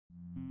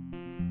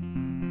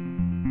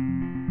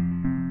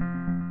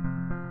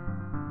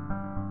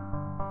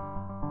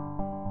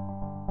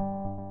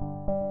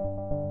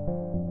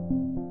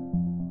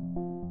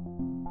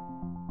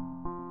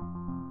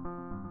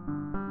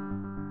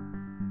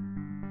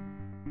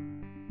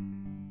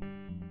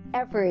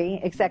Every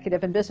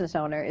executive and business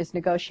owner is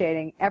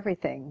negotiating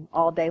everything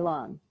all day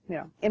long.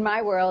 In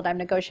my world, I'm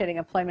negotiating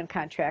employment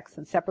contracts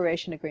and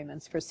separation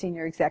agreements for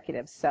senior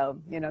executives. So,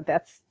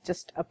 that's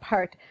just a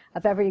part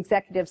of every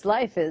executive's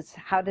life, is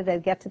how did they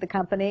get to the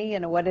company?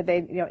 What did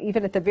they,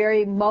 even at the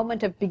very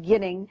moment of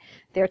beginning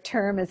their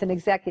term as an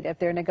executive,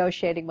 they're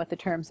negotiating what the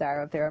terms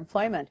are of their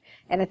employment.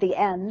 And at the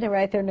end,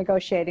 right, they're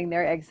negotiating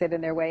their exit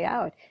and their way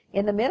out.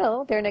 In the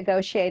middle, they're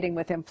negotiating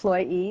with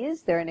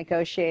employees, they're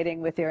negotiating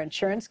with their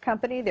insurance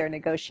company, they're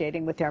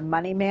negotiating with their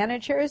money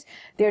managers,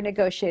 they're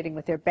negotiating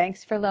with their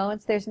banks for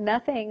loans. There's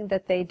nothing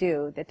that they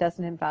do that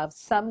doesn't involve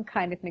some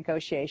kind of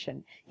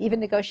negotiation, even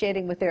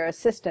negotiating with their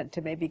assistant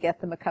to maybe get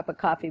them a cup of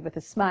coffee with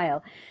a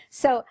smile.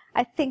 So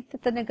I think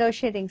that the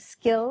negotiating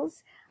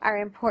skills are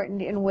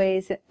important in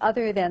ways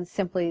other than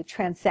simply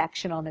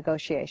transactional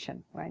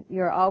negotiation, right?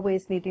 You're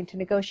always needing to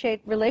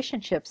negotiate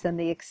relationships and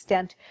the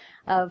extent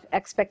of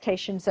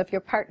expectations of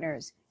your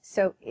partners.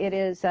 So it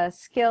is a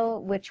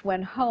skill which,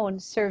 when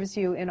honed, serves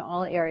you in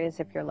all areas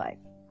of your life.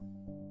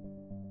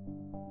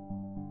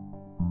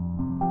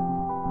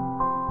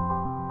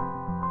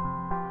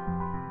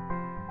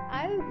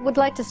 I would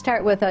like to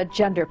start with a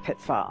gender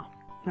pitfall,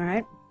 all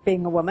right?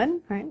 Being a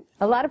woman, right?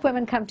 A lot of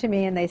women come to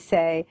me and they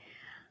say,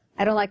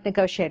 I don't like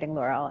negotiating,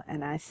 Laurel.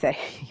 And I say,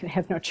 you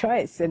have no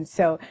choice. And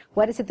so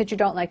what is it that you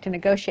don't like to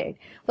negotiate?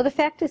 Well, the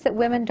fact is that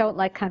women don't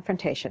like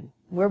confrontation.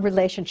 We're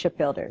relationship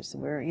builders.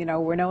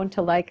 We're known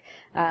to like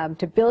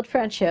to build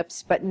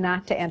friendships, but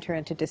not to enter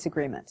into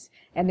disagreements.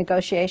 And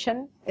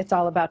negotiation, it's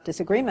all about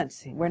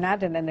disagreements. We're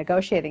not in a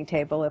negotiating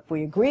table if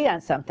we agree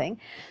on something.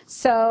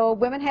 So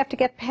women have to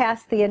get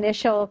past the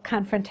initial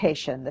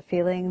confrontation, the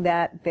feeling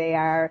that they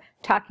are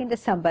talking to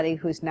somebody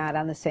who's not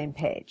on the same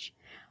page.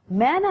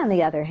 Men, on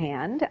the other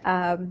hand,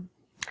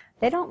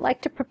 they don't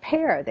like to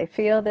prepare. They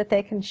feel that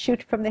they can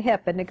shoot from the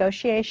hip. And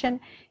negotiation,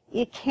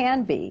 it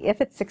can be, if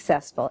it's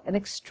successful, an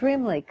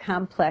extremely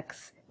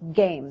complex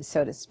game,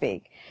 so to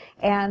speak.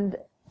 And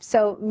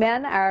so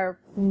men are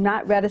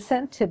not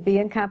reticent to be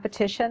in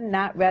competition,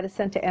 not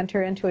reticent to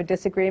enter into a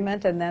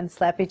disagreement and then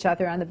slap each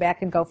other on the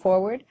back and go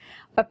forward.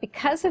 But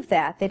because of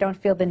that, they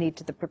don't feel the need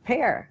to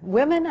prepare.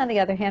 Women, on the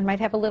other hand, might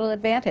have a little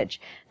advantage.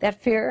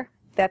 That fear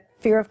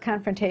of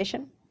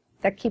confrontation,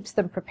 that keeps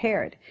them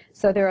prepared.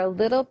 So they're a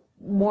little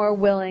more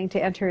willing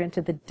to enter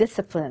into the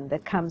discipline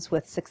that comes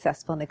with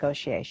successful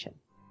negotiation.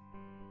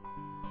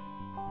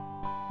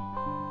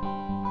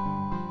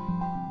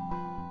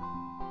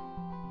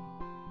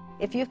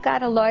 If you've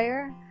got a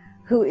lawyer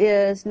who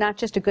is not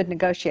just a good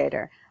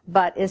negotiator,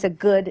 but is a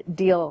good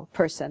deal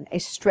person, a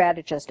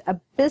strategist, a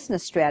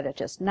business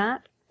strategist,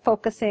 not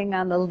focusing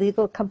on the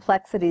legal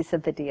complexities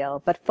of the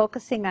deal, but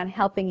focusing on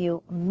helping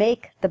you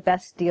make the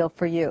best deal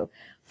for you,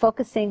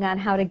 focusing on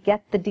how to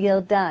get the deal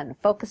done,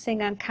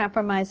 focusing on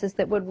compromises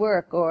that would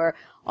work or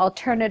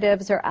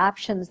alternatives or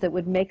options that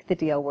would make the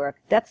deal work.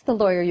 That's the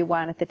lawyer you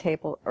want at the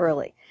table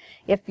early.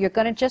 If you're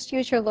going to just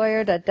use your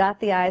lawyer to dot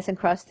the I's and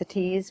cross the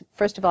T's,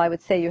 first of all, I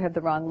would say you have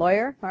the wrong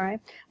lawyer, all right?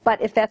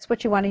 But if that's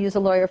what you want to use a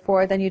lawyer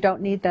for, then you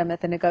don't need them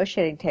at the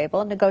negotiating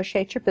table.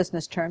 Negotiate your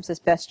business terms as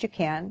best you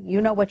can.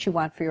 You know what you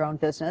want for your own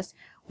business,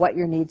 what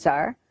your needs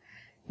are.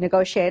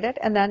 Negotiate it,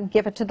 and then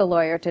give it to the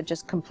lawyer to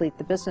just complete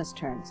the business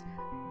terms.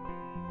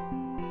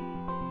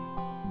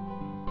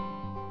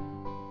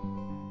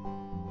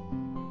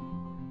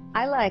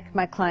 I like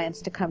my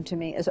clients to come to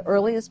me as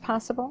early as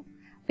possible,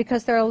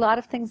 because there are a lot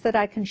of things that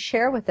I can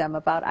share with them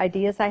about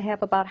ideas I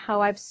have about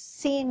how I've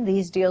seen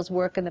these deals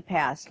work in the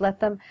past. Let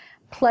them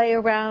play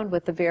around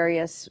with the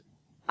various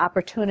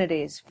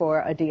opportunities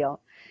for a deal,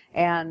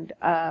 and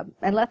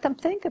let them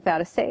think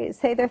about it.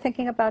 Say they're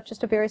thinking about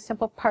just a very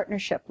simple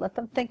partnership. Let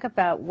them think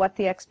about what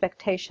the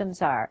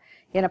expectations are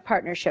in a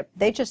partnership.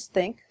 They just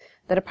think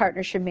that a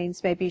partnership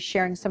means maybe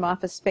sharing some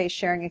office space,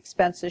 sharing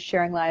expenses,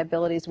 sharing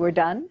liabilities. We're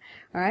done,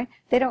 all right?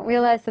 They don't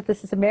realize that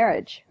this is a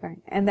marriage, right?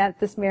 And that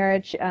this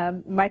marriage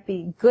might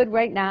be good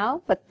right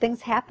now, but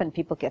things happen.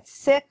 People get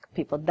sick,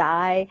 people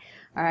die,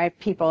 all right?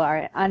 People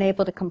are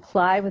unable to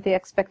comply with the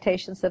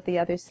expectations of the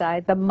other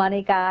side. The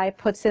money guy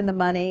puts in the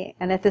money,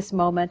 and at this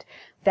moment,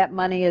 that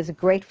money is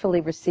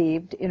gratefully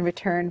received in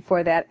return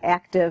for that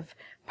active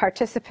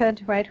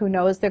participant, right, who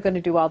knows they're going to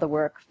do all the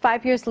work.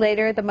 5 years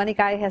later, the money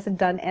guy hasn't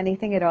done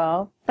anything at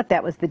all, but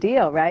that was the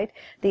deal, right?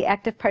 The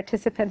active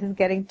participant is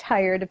getting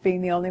tired of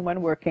being the only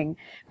one working,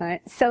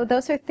 right? So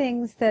those are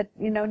things that,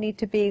 need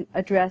to be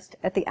addressed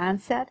at the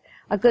onset.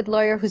 A good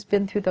lawyer who's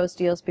been through those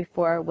deals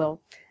before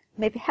will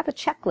maybe have a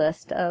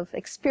checklist of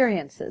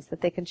experiences that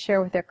they can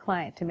share with their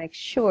client to make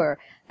sure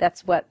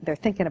that's what they're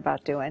thinking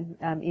about doing,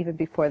 even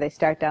before they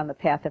start down the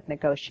path of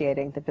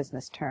negotiating the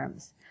business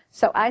terms.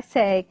 So I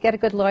say, get a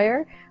good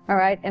lawyer, all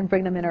right, and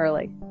bring them in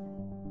early.